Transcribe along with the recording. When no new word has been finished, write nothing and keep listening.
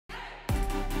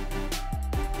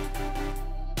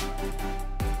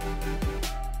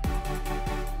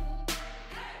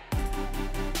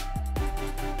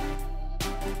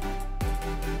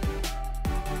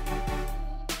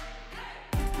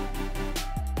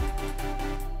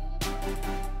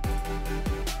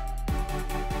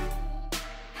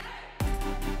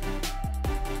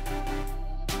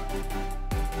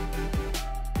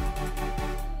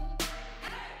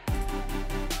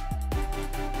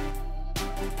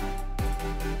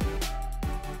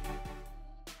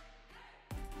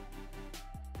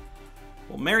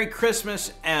Merry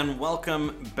Christmas and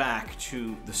welcome back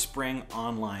to the Spring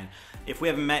Online. If we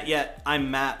haven't met yet,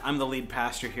 I'm Matt. I'm the lead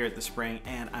pastor here at the Spring,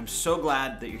 and I'm so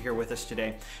glad that you're here with us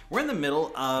today. We're in the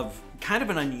middle of kind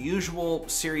of an unusual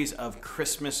series of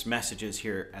Christmas messages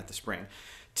here at the Spring.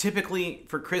 Typically,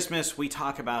 for Christmas, we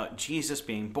talk about Jesus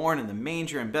being born in the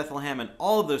manger in Bethlehem and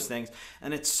all of those things,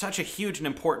 and it's such a huge and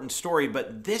important story,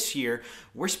 but this year,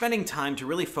 we're spending time to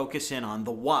really focus in on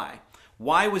the why.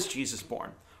 Why was Jesus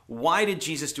born? Why did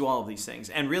Jesus do all of these things?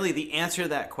 And really the answer to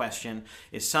that question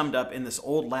is summed up in this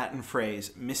old Latin phrase,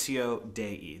 missio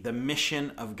Dei, the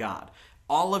mission of God.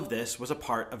 All of this was a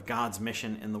part of God's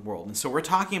mission in the world. And so we're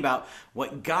talking about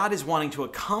what God is wanting to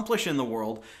accomplish in the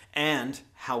world and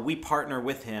how we partner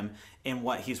with him in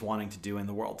what he's wanting to do in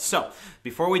the world. So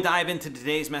before we dive into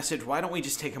today's message, why don't we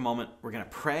just take a moment? We're going to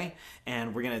pray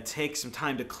and we're going to take some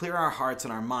time to clear our hearts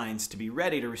and our minds to be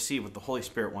ready to receive what the Holy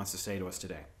Spirit wants to say to us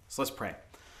today. So let's pray.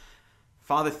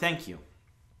 Father, thank you.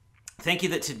 Thank you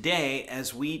that today,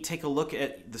 as we take a look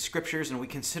at the scriptures and we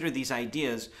consider these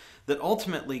ideas, that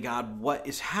ultimately, God, what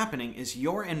is happening is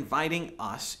you're inviting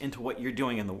us into what you're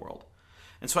doing in the world.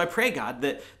 And so I pray, God,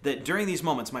 that during these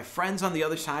moments, my friends on the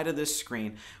other side of this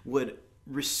screen would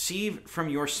receive from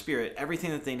your Spirit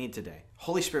everything that they need today.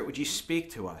 Holy Spirit, would you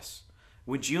speak to us?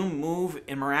 Would you move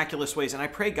in miraculous ways? And I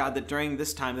pray, God, that during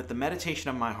this time, that the meditation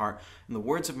of my heart and the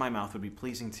words of my mouth would be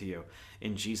pleasing to you.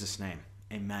 In Jesus' name,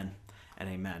 amen and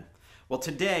amen. Well,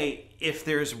 today, if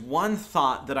there's one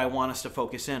thought that I want us to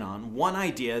focus in on, one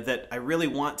idea that I really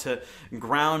want to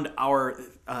ground our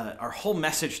whole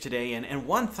message today in, and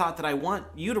one thought that I want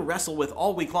you to wrestle with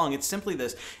all week long, it's simply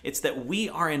this. It's that we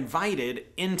are invited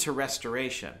into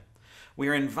restoration. We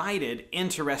are invited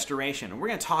into restoration. And we're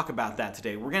going to talk about that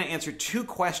today. We're going to answer two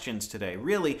questions today.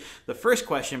 Really, the first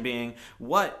question being,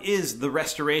 what is the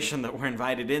restoration that we're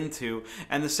invited into?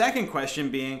 And the second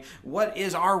question being, what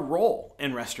is our role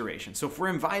in restoration? So if we're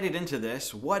invited into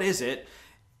this, what is it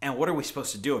and what are we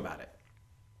supposed to do about it?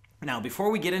 Now, before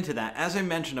we get into that, as I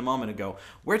mentioned a moment ago,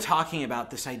 we're talking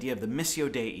about this idea of the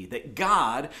missio Dei, that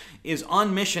God is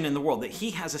on mission in the world, that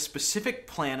he has a specific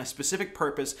plan, a specific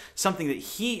purpose, something that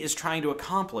he is trying to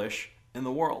accomplish in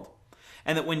the world.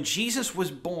 And that when Jesus was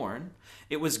born,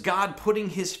 it was God putting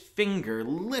his finger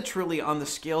literally on the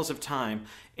scales of time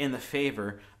in the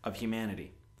favor of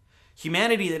humanity.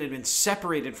 Humanity that had been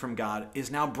separated from God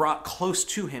is now brought close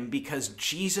to him because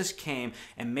Jesus came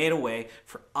and made a way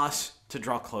for us to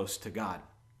draw close to God.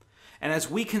 And as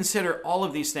we consider all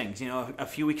of these things, a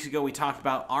few weeks ago we talked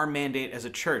about our mandate as a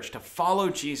church to follow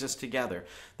Jesus together.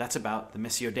 That's about the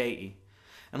missio Dei.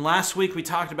 And last week we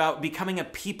talked about becoming a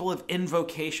people of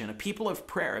invocation, a people of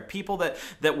prayer, a people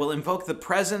that will invoke the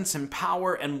presence and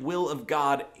power and will of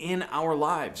God in our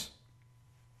lives.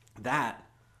 That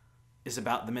is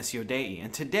about the missio Dei.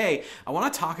 And today, I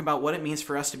want to talk about what it means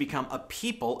for us to become a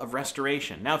people of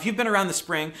restoration. Now, if you've been around the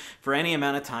Spring for any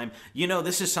amount of time, you know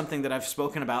this is something that I've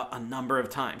spoken about a number of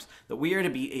times, that we are to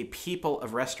be a people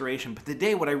of restoration. But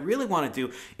today, what I really want to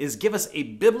do is give us a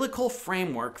biblical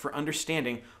framework for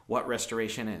understanding what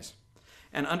restoration is.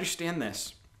 And understand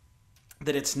this,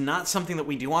 that it's not something that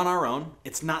we do on our own.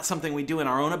 It's not something we do in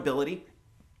our own ability.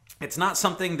 It's not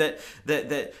something that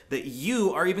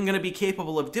you are even going to be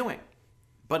capable of doing.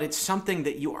 But it's something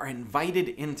that you are invited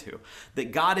into,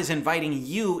 that God is inviting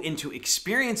you into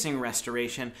experiencing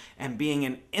restoration and being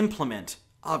an implement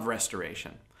of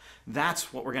restoration.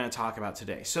 That's what we're going to talk about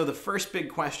today. So the first big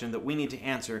question that we need to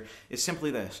answer is simply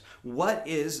this. What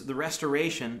is the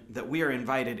restoration that we are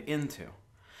invited into?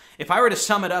 If I were to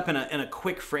sum it up in a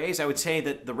quick phrase, I would say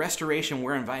that the restoration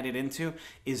we're invited into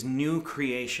is new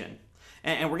creation.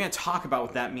 And we're going to talk about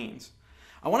what that means.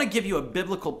 I want to give you a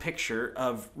biblical picture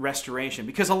of restoration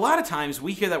because a lot of times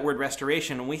we hear that word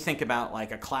restoration and we think about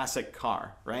like a classic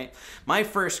car, right? My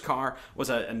first car was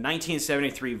a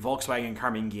 1973 Volkswagen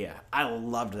Carmingia. I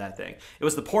loved that thing. It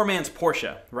was the poor man's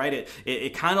Porsche, right?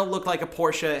 It kind of looked like a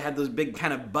Porsche. It had those big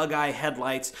kind of bug-eye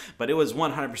headlights, but it was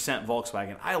 100%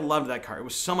 Volkswagen. I loved that car. It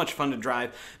was so much fun to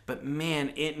drive, but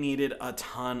man, it needed a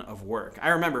ton of work. I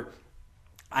remember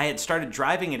I had started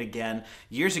driving it again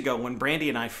years ago when Brandy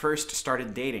and I first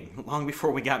started dating, long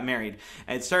before we got married.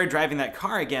 I had started driving that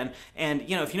car again, and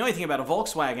if you know anything about a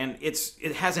Volkswagen,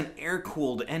 it has an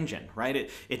air-cooled engine, right?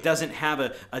 It doesn't have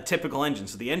a typical engine.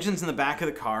 So the engine's in the back of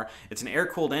the car, it's an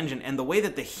air-cooled engine, and the way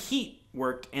that the heat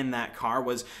worked in that car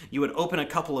was you would open a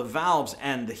couple of valves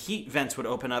and the heat vents would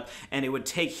open up and it would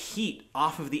take heat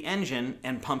off of the engine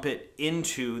and pump it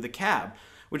into the cab,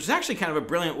 which is actually kind of a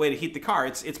brilliant way to heat the car.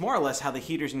 It's more or less how the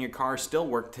heaters in your car still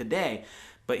work today.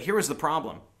 But here was the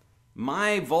problem.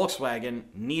 My Volkswagen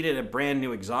needed a brand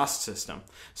new exhaust system.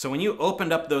 So when you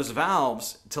opened up those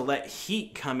valves to let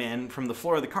heat come in from the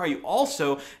floor of the car, you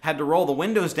also had to roll the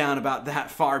windows down about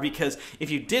that far, because if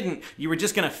you didn't, you were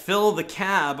just going to fill the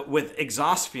cab with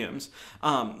exhaust fumes.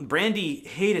 Brandy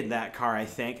hated that car, I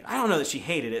think. I don't know that she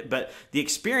hated it, but the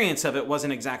experience of it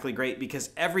wasn't exactly great,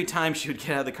 because every time she would get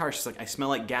out of the car, she's like, I smell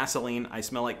like gasoline, I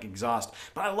smell like exhaust.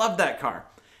 But I loved that car.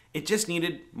 It just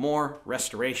needed more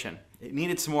restoration. It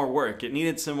needed some more work. It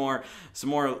needed some more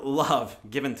love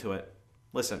given to it.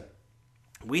 Listen,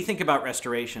 we think about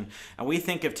restoration, and we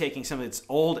think of taking something that's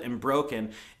old and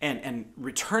broken and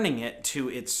returning it to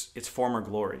its former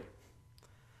glory.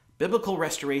 Biblical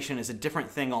restoration is a different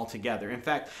thing altogether. In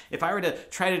fact, if I were to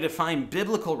try to define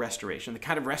biblical restoration, the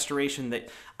kind of restoration that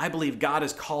I believe God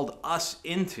has called us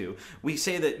into, we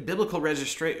say that biblical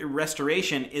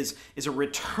restoration is a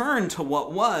return to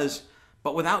what was,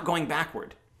 but without going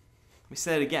backward. Let me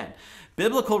say it again.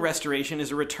 Biblical restoration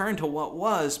is a return to what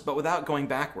was, but without going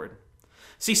backward.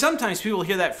 See, sometimes people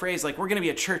hear that phrase like, we're going to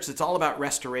be a church that's all about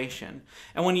restoration.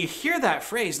 And when you hear that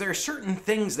phrase, there are certain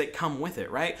things that come with it,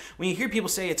 right? When you hear people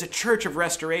say it's a church of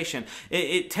restoration,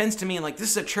 it tends to mean like this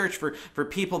is a church for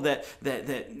people that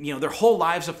you know, their whole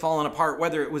lives have fallen apart,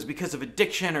 whether it was because of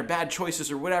addiction or bad choices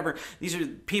or whatever. These are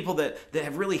people that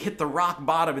have really hit the rock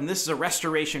bottom, and this is a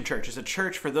restoration church. It's a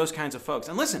church for those kinds of folks.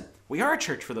 And listen, we are a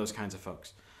church for those kinds of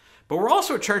folks. But we're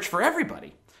also a church for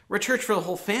everybody. We're a church for the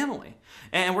whole family.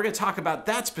 And we're going to talk about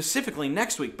that specifically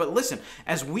next week. But listen,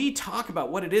 as we talk about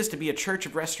what it is to be a church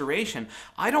of restoration,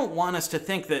 I don't want us to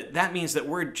think that that means that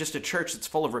we're just a church that's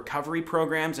full of recovery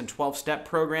programs and 12-step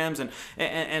programs.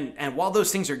 And while those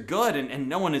things are good, and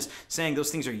no one is saying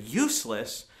those things are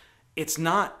useless, it's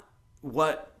not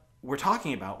what we're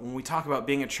talking about when we talk about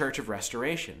being a church of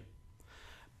restoration.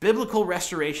 Biblical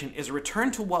restoration is a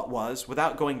return to what was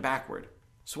without going backward.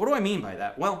 So what do I mean by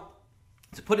that? Well,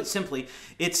 to put it simply,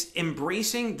 it's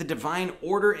embracing the divine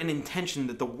order and intention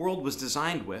that the world was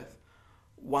designed with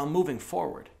while moving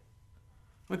forward.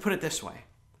 Let me put it this way.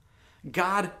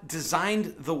 God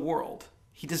designed the world.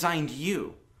 He designed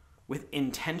you with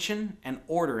intention and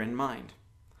order in mind.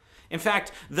 In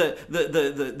fact,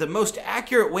 the most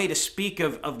accurate way to speak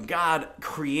of God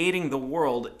creating the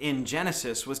world in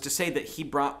Genesis was to say that he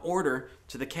brought order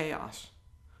to the chaos.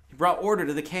 He brought order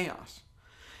to the chaos.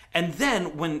 And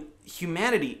then when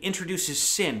humanity introduces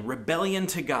sin, rebellion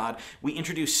to God, we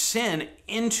introduce sin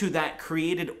into that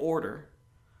created order.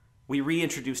 We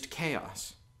reintroduced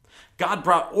chaos. God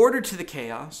brought order to the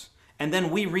chaos, and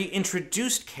then we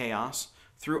reintroduced chaos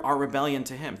through our rebellion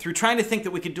to him, through trying to think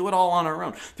that we could do it all on our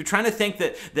own, through trying to think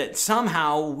that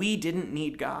somehow we didn't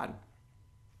need God.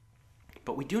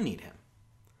 But we do need him,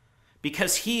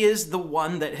 because he is the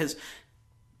one that has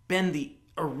been the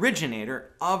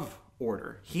originator of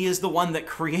order. He is the one that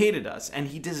created us, and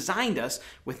he designed us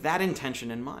with that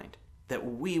intention in mind, that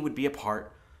we would be a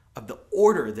part of the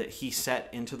order that he set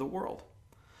into the world.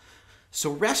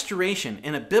 So restoration,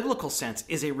 in a biblical sense,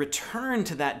 is a return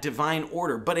to that divine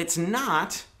order, but it's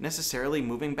not necessarily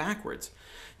moving backwards.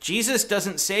 Jesus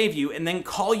doesn't save you and then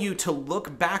call you to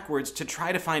look backwards to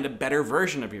try to find a better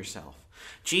version of yourself.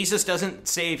 Jesus doesn't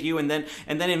save you and then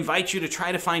invite you to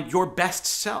try to find your best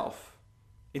self.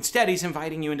 Instead, he's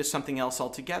inviting you into something else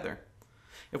altogether.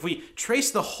 If we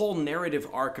trace the whole narrative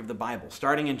arc of the Bible,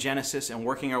 starting in Genesis and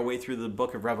working our way through the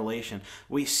book of Revelation,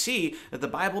 we see that the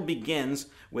Bible begins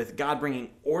with God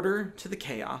bringing order to the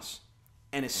chaos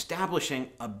and establishing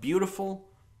a beautiful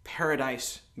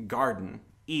paradise garden,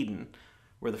 Eden,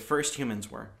 where the first humans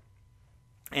were.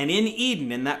 And in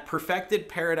Eden, in that perfected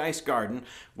paradise garden,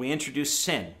 we introduce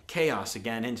sin, chaos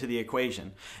again into the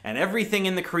equation. And everything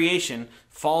in the creation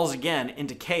falls again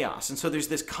into chaos. And so there's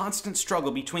this constant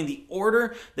struggle between the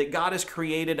order that God has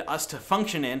created us to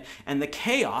function in and the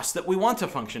chaos that we want to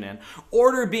function in.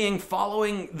 Order being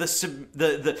following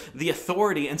the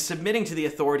authority and submitting to the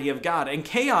authority of God, and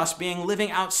chaos being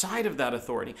living outside of that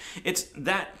authority. It's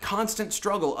that constant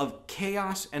struggle of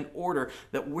chaos and order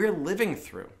that we're living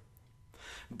through.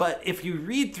 But if you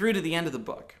read through to the end of the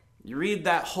book, you read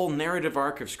that whole narrative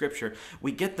arc of Scripture,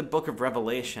 we get the book of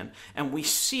Revelation, and we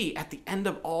see at the end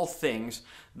of all things,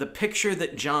 the picture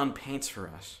that John paints for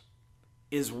us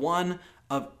is one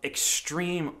of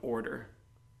extreme order,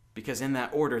 because in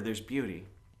that order there's beauty.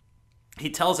 He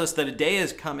tells us that a day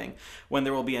is coming when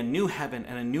there will be a new heaven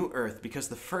and a new earth, because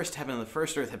the first heaven and the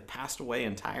first earth have passed away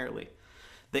entirely.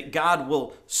 That God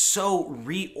will so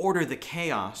reorder the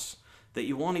chaos that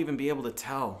you won't even be able to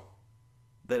tell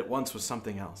that it once was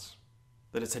something else,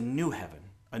 that it's a new heaven,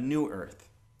 a new earth.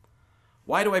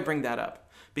 Why do I bring that up?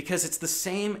 Because it's the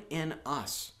same in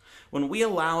us. when we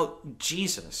allow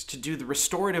Jesus to do the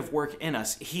restorative work in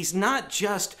us, he's not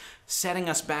just setting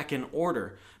us back in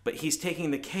order, but he's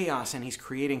taking the chaos and he's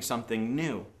creating something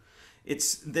new.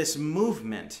 It's this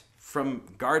movement from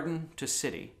garden to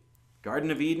city,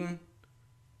 Garden of Eden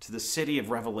to the city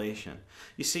of Revelation.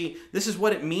 You see, this is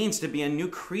what it means to be a new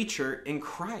creature in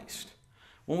Christ.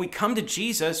 When we come to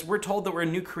Jesus, we're told that we're a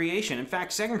new creation. In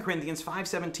fact, 2 Corinthians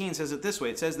 5:17 says it this way.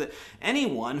 It says that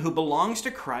anyone who belongs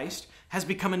to Christ has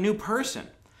become a new person.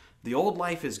 The old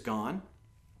life is gone.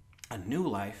 A new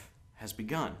life has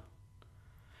begun.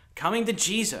 Coming to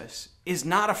Jesus is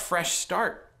not a fresh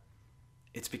start.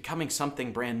 It's becoming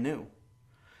something brand new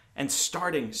and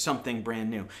starting something brand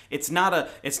new. It's not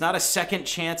a second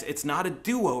chance. It's not a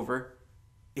do-over.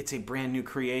 It's a brand new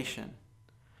creation.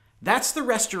 That's the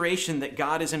restoration that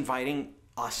God is inviting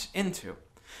us into.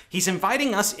 He's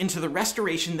inviting us into the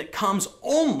restoration that comes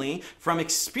only from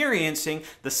experiencing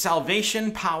the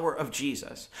salvation power of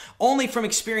Jesus. Only from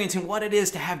experiencing what it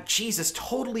is to have Jesus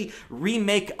totally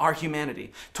remake our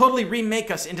humanity, totally remake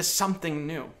us into something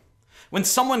new. When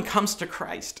someone comes to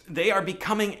Christ, they are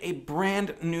becoming a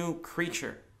brand new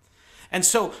creature. And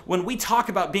so when we talk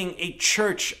about being a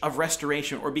church of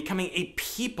restoration or becoming a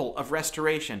people of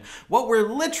restoration, what we're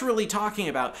literally talking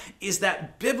about is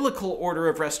that biblical order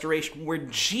of restoration where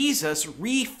Jesus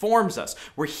reforms us,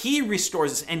 where he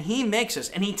restores us and he makes us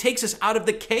and he takes us out of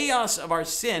the chaos of our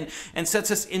sin and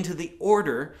sets us into the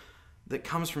order that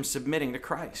comes from submitting to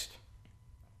Christ.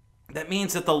 That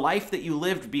means that the life that you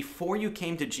lived before you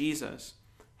came to Jesus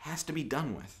has to be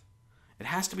done with. It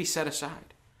has to be set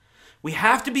aside. We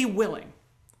have to be willing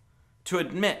to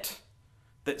admit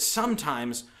that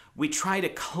sometimes we try to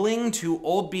cling to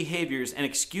old behaviors and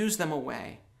excuse them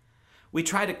away. We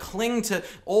try to cling to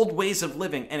old ways of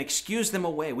living and excuse them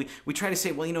away. We try to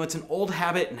say, well, it's an old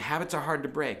habit and habits are hard to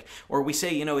break. Or we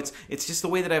say, it's just the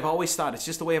way that I've always thought. It's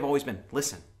just the way I've always been.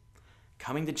 Listen,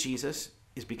 coming to Jesus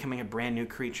is becoming a brand new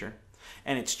creature.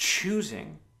 And it's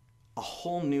choosing a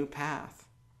whole new path.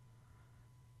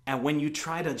 And when you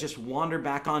try to just wander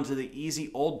back onto the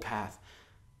easy old path,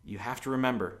 you have to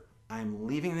remember, I'm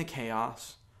leaving the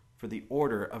chaos for the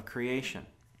order of creation.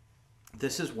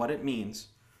 This is what it means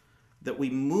that we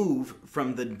move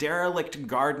from the derelict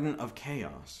garden of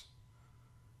chaos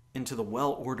into the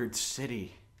well-ordered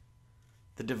city,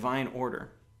 the divine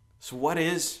order. So what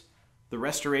is the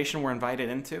restoration we're invited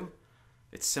into?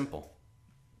 It's simple.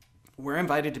 We're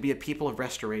invited to be a people of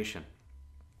restoration.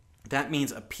 That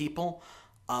means a people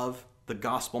of the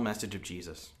gospel message of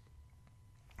Jesus.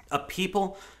 A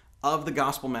people of the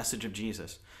gospel message of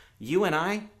Jesus. You and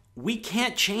I, we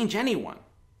can't change anyone.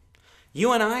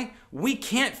 You and I, we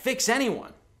can't fix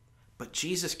anyone. But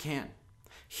Jesus can.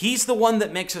 He's the one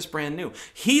that makes us brand new.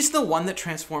 He's the one that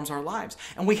transforms our lives.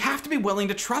 And we have to be willing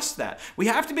to trust that. We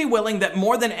have to be willing that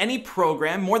more than any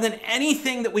program, more than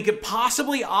anything that we could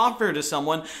possibly offer to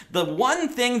someone, the one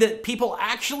thing that people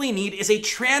actually need is a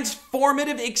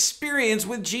transformative experience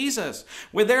with Jesus,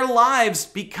 where their lives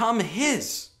become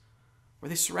his, where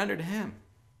they surrender to him.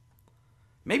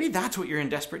 Maybe that's what you're in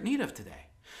desperate need of today.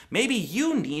 Maybe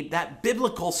you need that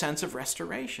biblical sense of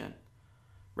restoration.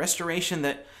 Restoration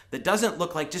that doesn't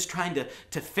look like just trying to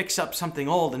fix up something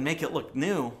old and make it look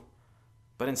new,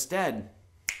 but instead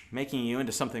making you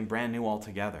into something brand new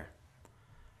altogether.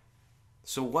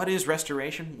 So what is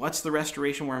restoration? What's the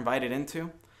restoration we're invited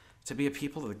into? To be a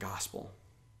people of the gospel.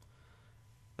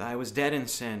 That I was dead in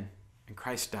sin and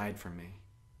Christ died for me.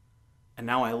 And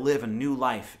now I live a new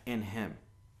life in him.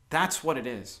 That's what it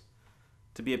is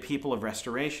to be a people of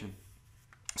restoration.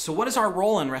 So what is our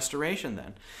role in restoration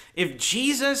then? If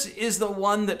Jesus is the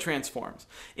one that transforms,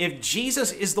 if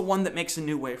Jesus is the one that makes a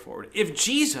new way forward, if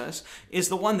Jesus is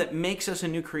the one that makes us a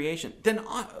new creation, then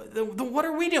what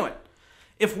are we doing?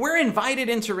 If we're invited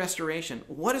into restoration,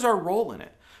 what is our role in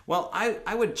it? Well,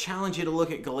 I would challenge you to look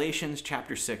at Galatians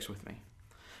chapter 6 with me.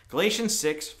 Galatians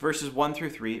 6 verses 1 through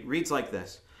 3 reads like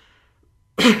this.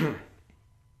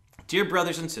 Dear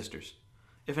brothers and sisters,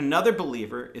 if another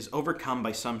believer is overcome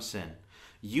by some sin,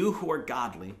 you who are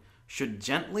godly should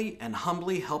gently and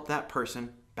humbly help that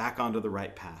person back onto the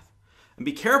right path. And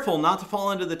be careful not to fall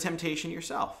into the temptation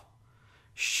yourself.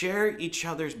 Share each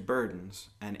other's burdens,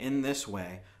 and in this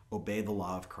way, obey the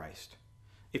law of Christ.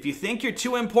 If you think you're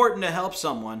too important to help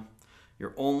someone,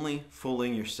 you're only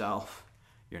fooling yourself.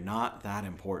 You're not that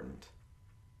important.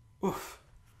 Oof.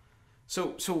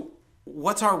 So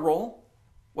what's our role?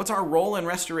 What's our role in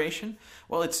restoration?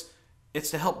 Well, it's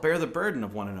to help bear the burden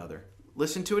of one another.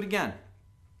 Listen to it again.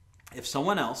 If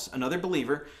someone else, another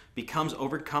believer, becomes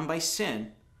overcome by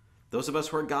sin, those of us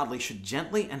who are godly should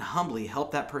gently and humbly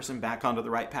help that person back onto the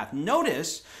right path.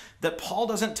 Notice that Paul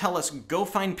doesn't tell us go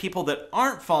find people that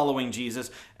aren't following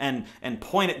Jesus and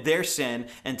point at their sin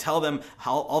and tell them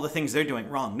how all the things they're doing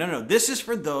wrong. No. This is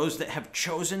for those that have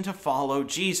chosen to follow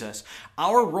Jesus.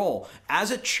 Our role as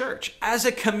a church, as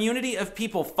a community of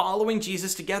people following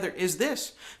Jesus together is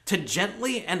this: to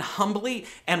gently and humbly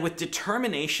and with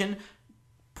determination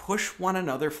push one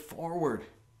another forward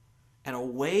and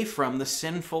away from the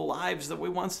sinful lives that we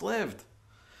once lived.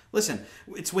 Listen,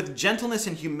 it's with gentleness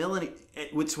and humility,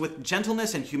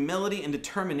 and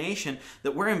determination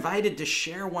that we're invited to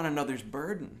share one another's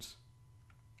burdens.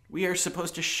 We are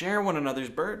supposed to share one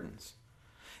another's burdens.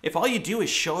 If all you do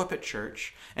is show up at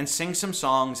church and sing some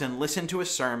songs and listen to a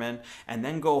sermon and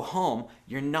then go home,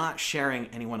 you're not sharing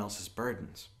anyone else's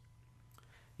burdens.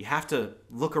 You have to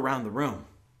look around the room.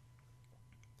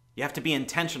 You have to be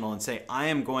intentional and say, I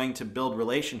am going to build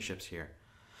relationships here.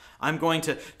 I'm going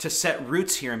to set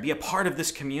roots here and be a part of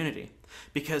this community.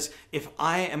 Because if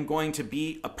I am going to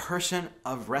be a person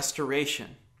of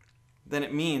restoration, then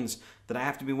it means that I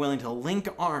have to be willing to link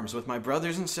arms with my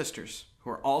brothers and sisters who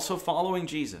are also following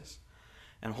Jesus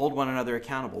and hold one another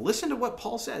accountable. Listen to what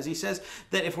Paul says. He says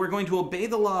that if we're going to obey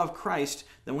the law of Christ,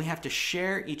 then we have to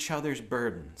share each other's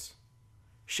burdens.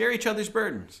 Share each other's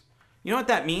burdens. You know what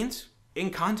that means? In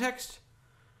context,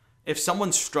 if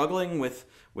someone's struggling with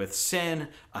sin,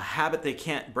 a habit they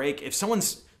can't break, if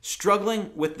someone's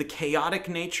struggling with the chaotic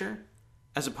nature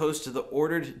as opposed to the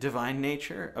ordered divine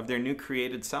nature of their new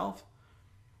created self,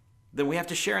 then we have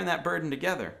to share in that burden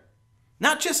together.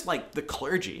 Not just like the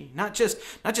clergy, not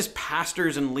just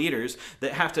pastors and leaders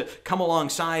that have to come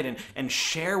alengside and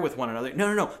share with one another.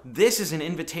 No. This is an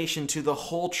invitation to the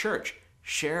whole church.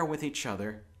 Share with each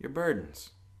other your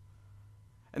burdens.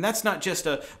 And that's not just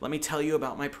let me tell you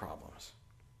about my problems.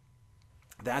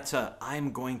 That's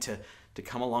I'm going to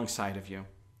come alongside of you.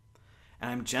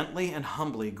 And I'm gently and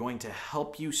humbly going to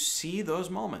help you see those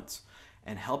moments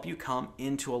and help you come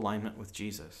into alignment with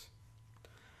Jesus.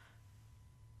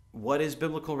 What is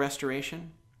biblical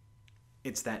restoration?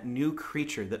 It's that new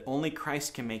creature that only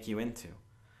Christ can make you into.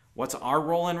 What's our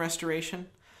role in restoration?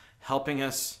 Helping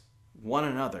us, one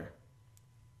another,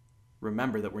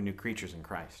 remember that we're new creatures in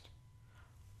Christ.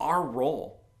 Our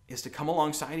role is to come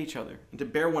alongside each other and to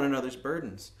bear one another's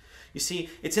burdens. You see,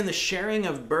 it's in the sharing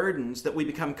of burdens that we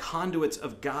become conduits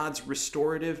of God's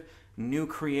restorative new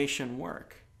creation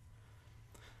work.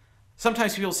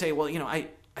 Sometimes people say, well, I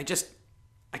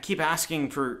keep asking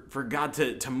for God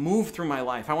to move through my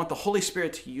life. I want the Holy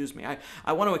Spirit to use me.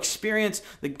 I want to experience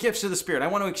the gifts of the Spirit. I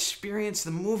want to experience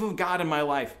the move of God in my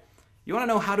life. You want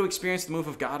to know how to experience the move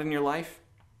of God in your life?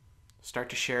 Start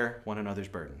to share one another's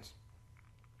burdens.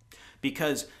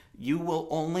 Because you will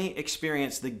only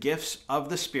experience the gifts of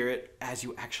the Spirit as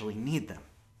you actually need them.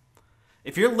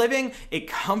 If you're living a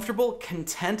comfortable,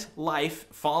 content life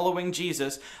following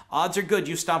Jesus, odds are good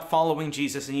you stop following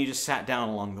Jesus and you just sat down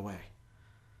along the way.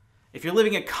 If you're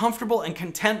living a comfortable and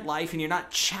content life and you're not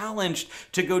challenged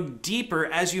to go deeper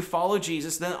as you follow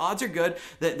Jesus, then odds are good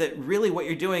that really what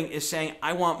you're doing is saying,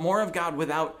 I want more of God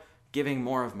without giving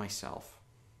more of myself.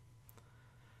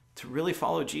 To really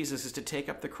follow Jesus is to take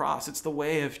up the cross. It's the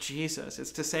way of Jesus.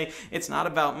 It's to say, it's not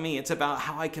about me. It's about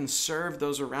how I can serve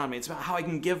those around me. It's about how I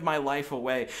can give my life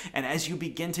away. And as you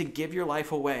begin to give your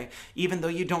life away, even though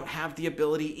you don't have the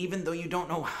ability, even though you don't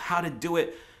know how to do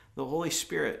it, the Holy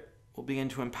Spirit will begin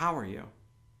to empower you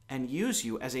and use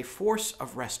you as a force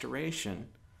of restoration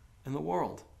in the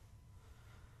world.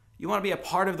 You want to be a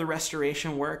part of the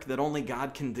restoration work that only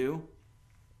God can do?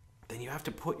 Then you have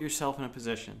to put yourself in a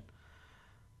position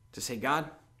to say, God,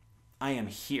 I am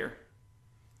here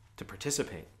to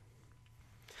participate.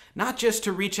 Not just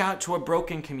to reach out to a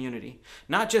broken community.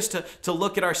 Not just to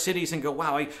look at our cities and go,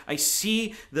 wow, I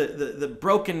see the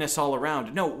brokenness all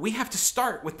around. No, we have to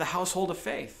start with the household of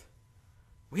faith.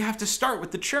 We have to start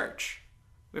with the church.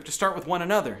 We have to start with one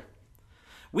another.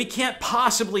 We can't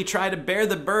possibly try to bear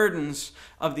the burdens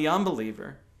of the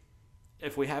unbeliever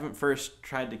if we haven't first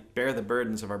tried to bear the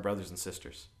burdens of our brothers and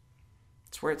sisters.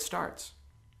 It's where it starts.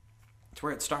 It's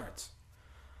where it starts.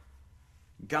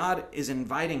 God is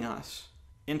inviting us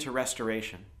into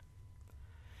restoration.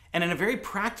 And in a very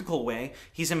practical way,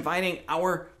 he's inviting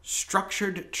our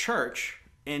structured church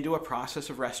into a process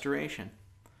of restoration.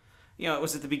 It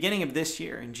was at the beginning of this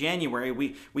year, in January,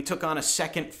 we took on a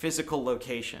second physical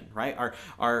location, right?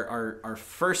 Our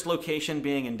first location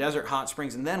being in Desert Hot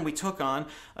Springs, and then we took on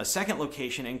a second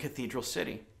location in Cathedral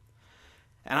City.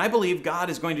 And I believe God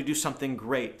is going to do something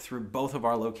great through both of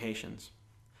our locations.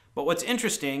 But what's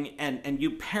interesting, and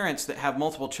you parents that have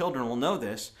multiple children will know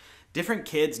this, Different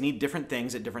kids need different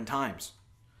things at different times.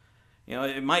 You know,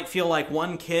 it might feel like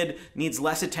one kid needs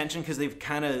less attention because they've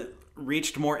kind of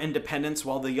reached more independence,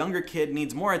 while the younger kid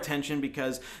needs more attention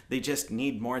because they just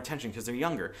need more attention because they're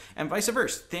younger. And vice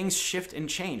versa. Things shift and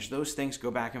change. Those things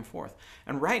go back and forth.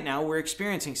 And right now, we're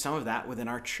experiencing some of that within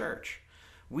our church.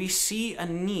 We see a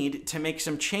need to make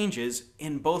some changes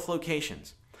in both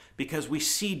locations because we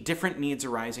see different needs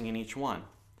arising in each one.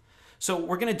 So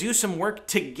we're going to do some work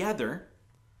together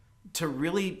to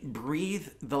really breathe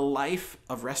the life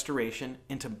of restoration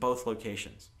into both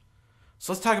locations.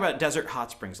 So let's talk about Desert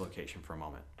Hot Springs location for a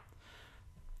moment.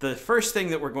 The first thing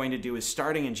that we're going to do is,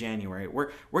 starting in January,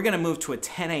 we're going to move to a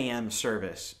 10 a.m.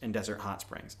 service in Desert Hot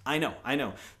Springs. I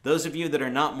know. Those of you that are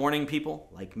not morning people,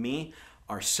 like me,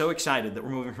 are so excited that we're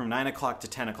moving from 9 o'clock to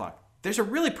 10 o'clock. There's a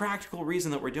really practical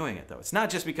reason that we're doing it, though. It's not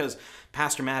just because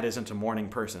Pastor Matt isn't a morning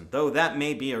person, though that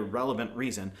may be a relevant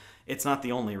reason. It's not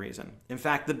the only reason. In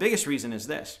fact, the biggest reason is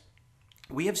this.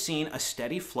 We have seen a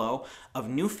steady flow of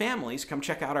new families come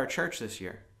check out our church this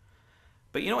year.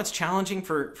 But you know what's challenging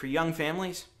for young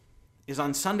families? Is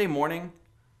on Sunday morning,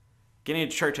 getting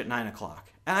to church at 9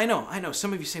 o'clock. And I know,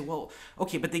 some of you say, well,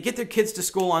 okay, but they get their kids to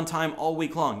school on time all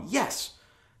week long. Yes,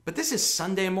 but this is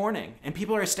Sunday morning, and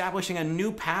people are establishing a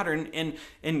new pattern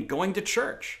in going to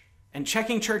church and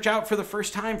checking church out for the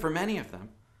first time for many of them.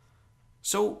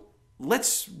 So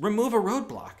let's remove a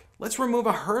roadblock. Let's remove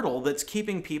a hurdle that's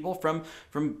keeping people from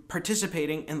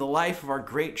participating in the life of our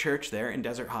great church there in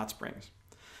Desert Hot Springs.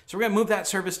 So we're going to move that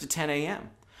service to 10 a.m.,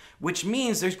 which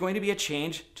means there's going to be a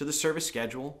change to the service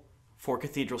schedule for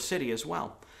Cathedral City as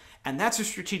well. And that's a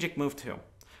strategic move too.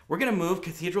 We're going to move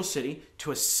Cathedral City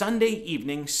to a Sunday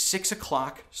evening 6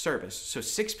 o'clock service. So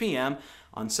 6 p.m.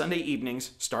 on Sunday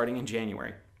evenings starting in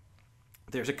January.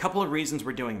 There's a couple of reasons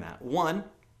we're doing that. One,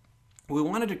 we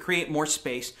wanted to create more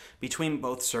space between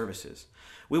both services.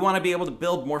 We want to be able to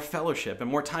build more fellowship and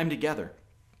more time together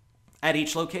at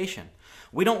each location.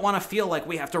 We don't want to feel like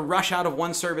we have to rush out of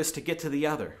one service to get to the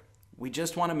other. We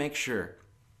just want to make sure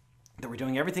that we're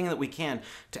doing everything that we can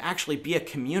to actually be a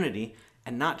community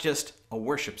and not just a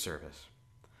worship service.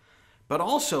 But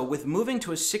also, with moving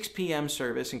to a 6 p.m.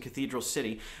 service in Cathedral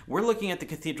City, we're looking at the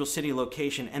Cathedral City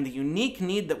location, and the unique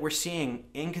need that we're seeing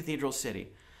in Cathedral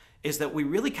City is that we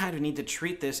really kind of need to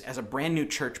treat this as a brand new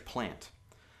church plant.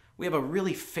 We have a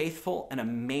really faithful and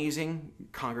amazing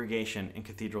congregation in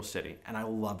Cathedral City, and I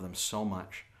love them so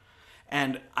much.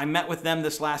 And I met with them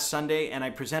this last Sunday, and I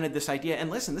presented this idea. And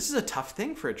listen, this is a tough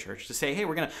thing for a church to say, hey,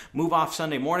 we're going to move off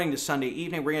Sunday morning to Sunday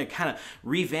evening. We're going to kind of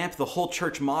revamp the whole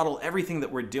church model, everything that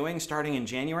we're doing starting in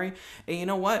January. And you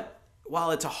know what?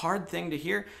 While it's a hard thing to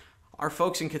hear, our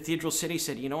folks in Cathedral City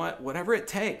said, you know what? Whatever it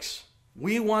takes.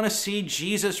 We want to see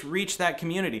Jesus reach that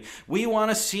community. We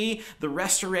want to see the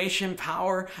restoration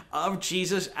power of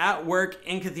Jesus at work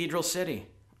in Cathedral City.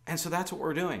 And so that's what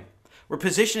we're doing. We're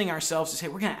positioning ourselves to say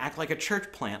we're going to act like a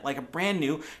church plant, like a brand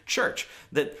new church.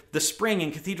 That the spring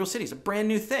in Cathedral City is a brand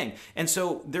new thing. And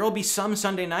so there will be some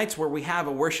Sunday nights where we have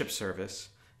a worship service.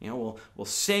 You know, we'll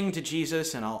sing to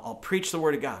Jesus and I'll preach the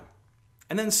Word of God.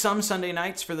 And then some Sunday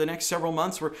nights for the next several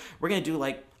months, we're going to do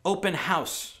like open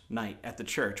house night at the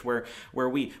church where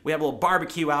we have a little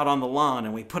barbecue out on the lawn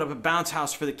and we put up a bounce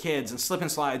house for the kids and slip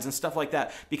and slides and stuff like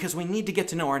that because we need to get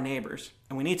to know our neighbors.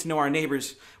 And we need to know our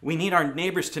neighbors. We need our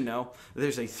neighbors to know that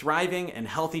there's a thriving and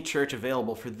healthy church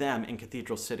available for them in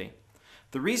Cathedral City.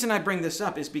 The reason I bring this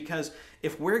up is because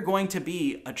if we're going to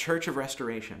be a church of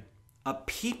restoration, a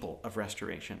people of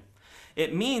restoration,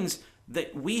 it means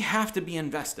that we have to be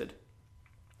invested.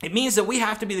 It means that we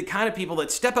have to be the kind of people that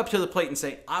step up to the plate and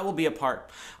say, I will be a part.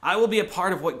 I will be a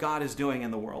part of what God is doing in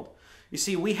the world. You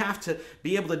see, we have to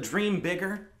be able to dream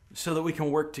bigger so that we can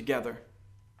work together.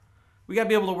 We got to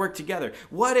be able to work together.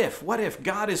 What if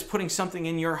God is putting something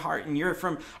in your heart and you're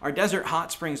from our Desert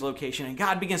Hot Springs location and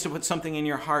God begins to put something in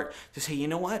your heart to say, you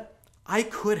know what? I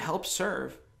could help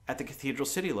serve at the Cathedral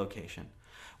City location.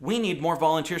 We need more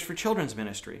volunteers for children's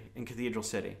ministry in Cathedral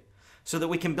City, so that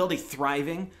we can build a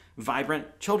thriving,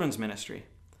 vibrant children's ministry.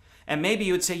 And maybe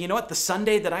you would say, you know what, the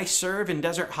Sunday that I serve in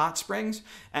Desert Hot Springs,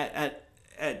 at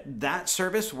that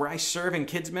service where I serve in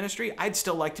kids ministry, I'd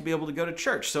still like to be able to go to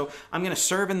church. So I'm going to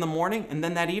serve in the morning, and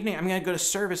then that evening I'm going to go to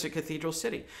service at Cathedral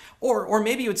City. Or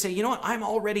maybe you would say, you know what, I'm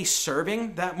already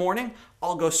serving that morning,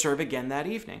 I'll go serve again that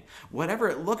evening. Whatever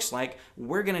it looks like,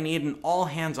 we're going to need an all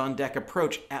hands on deck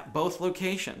approach at both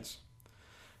locations.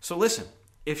 So listen,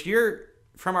 if you're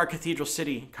from our Cathedral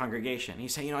City congregation, you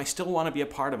say, you know, I still want to be a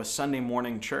part of a Sunday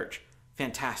morning church.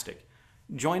 Fantastic.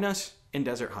 Join us in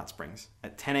Desert Hot Springs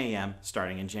at 10 a.m.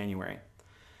 starting in January.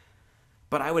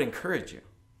 But I would encourage you,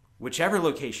 whichever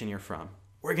location you're from,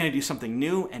 we're going to do something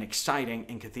new and exciting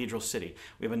in Cathedral City.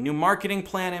 We have a new marketing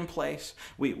plan in place.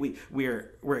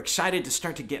 We're excited to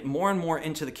start to get more and more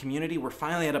into the community. We're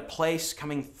finally at a place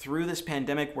coming through this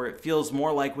pandemic where it feels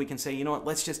more like we can say, you know what,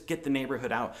 let's just get the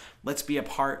neighborhood out. Let's be a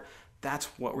part. That's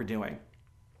what we're doing.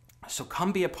 So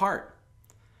come be a part.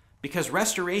 Because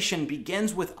restoration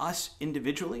begins with us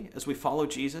individually as we follow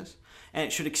Jesus, and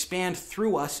it should expand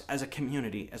through us as a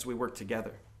community as we work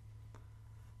together.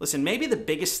 Listen, maybe the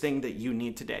biggest thing that you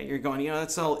need today, you're going,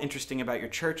 that's all interesting about your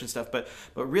church and stuff, but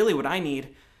really what I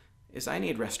need is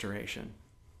restoration.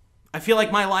 I feel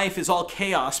like my life is all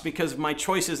chaos because of my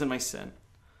choices and my sin.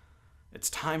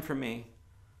 It's time for me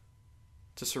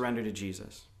to surrender to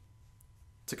Jesus,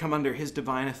 to come under his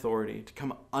divine authority, to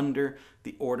come under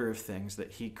the order of things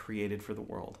that he created for the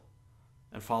world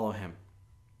and follow him.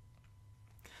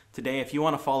 Today, if you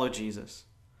want to follow Jesus,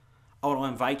 I want to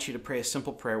invite you to pray a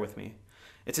simple prayer with me.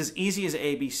 It's as easy as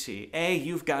ABC. A,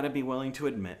 you've got to be willing to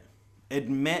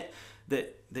admit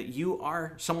that you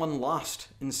are someone lost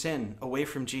in sin, away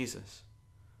from Jesus.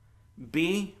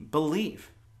 B, believe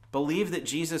that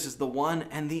Jesus is the one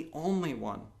and the only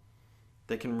one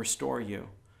that can restore you,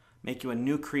 make you a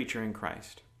new creature in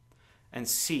Christ. And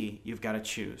C, you've got to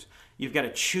choose. You've got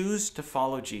to choose to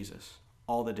follow Jesus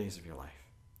all the days of your life.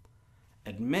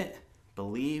 Admit,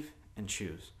 believe, and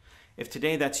choose. If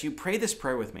today that's you, pray this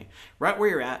prayer with me. Right where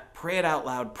you're at, pray it out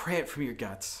loud, pray it from your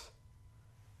guts.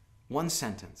 One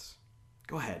sentence.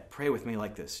 Go ahead, pray with me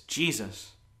like this.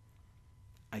 Jesus,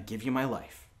 I give you my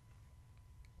life.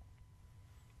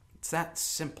 It's that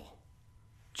simple.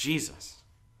 Jesus,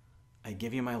 I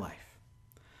give you my life.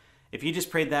 If you just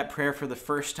prayed that prayer for the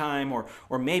first time, or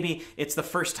maybe it's the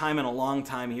first time in a long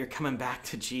time and you're coming back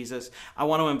to Jesus, I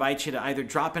want to invite you to either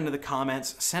drop into the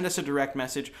comments, send us a direct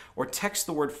message, or text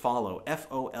the word follow,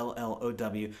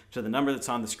 FOLLOW, to the number that's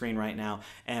on the screen right now,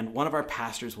 and one of our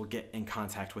pastors will get in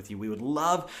contact with you. We would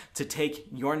love to take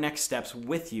your next steps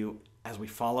with you as we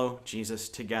follow Jesus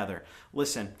together.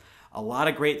 Listen, a lot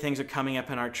of great things are coming up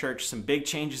in our church, some big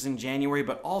changes in January,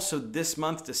 but also this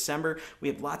month, December, we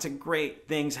have lots of great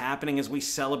things happening as we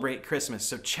celebrate Christmas.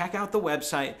 So check out the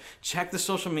website, check the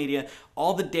social media,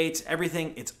 all the dates,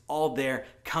 everything, it's all there.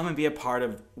 Come and be a part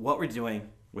of what we're doing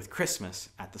with Christmas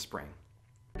at the Spring.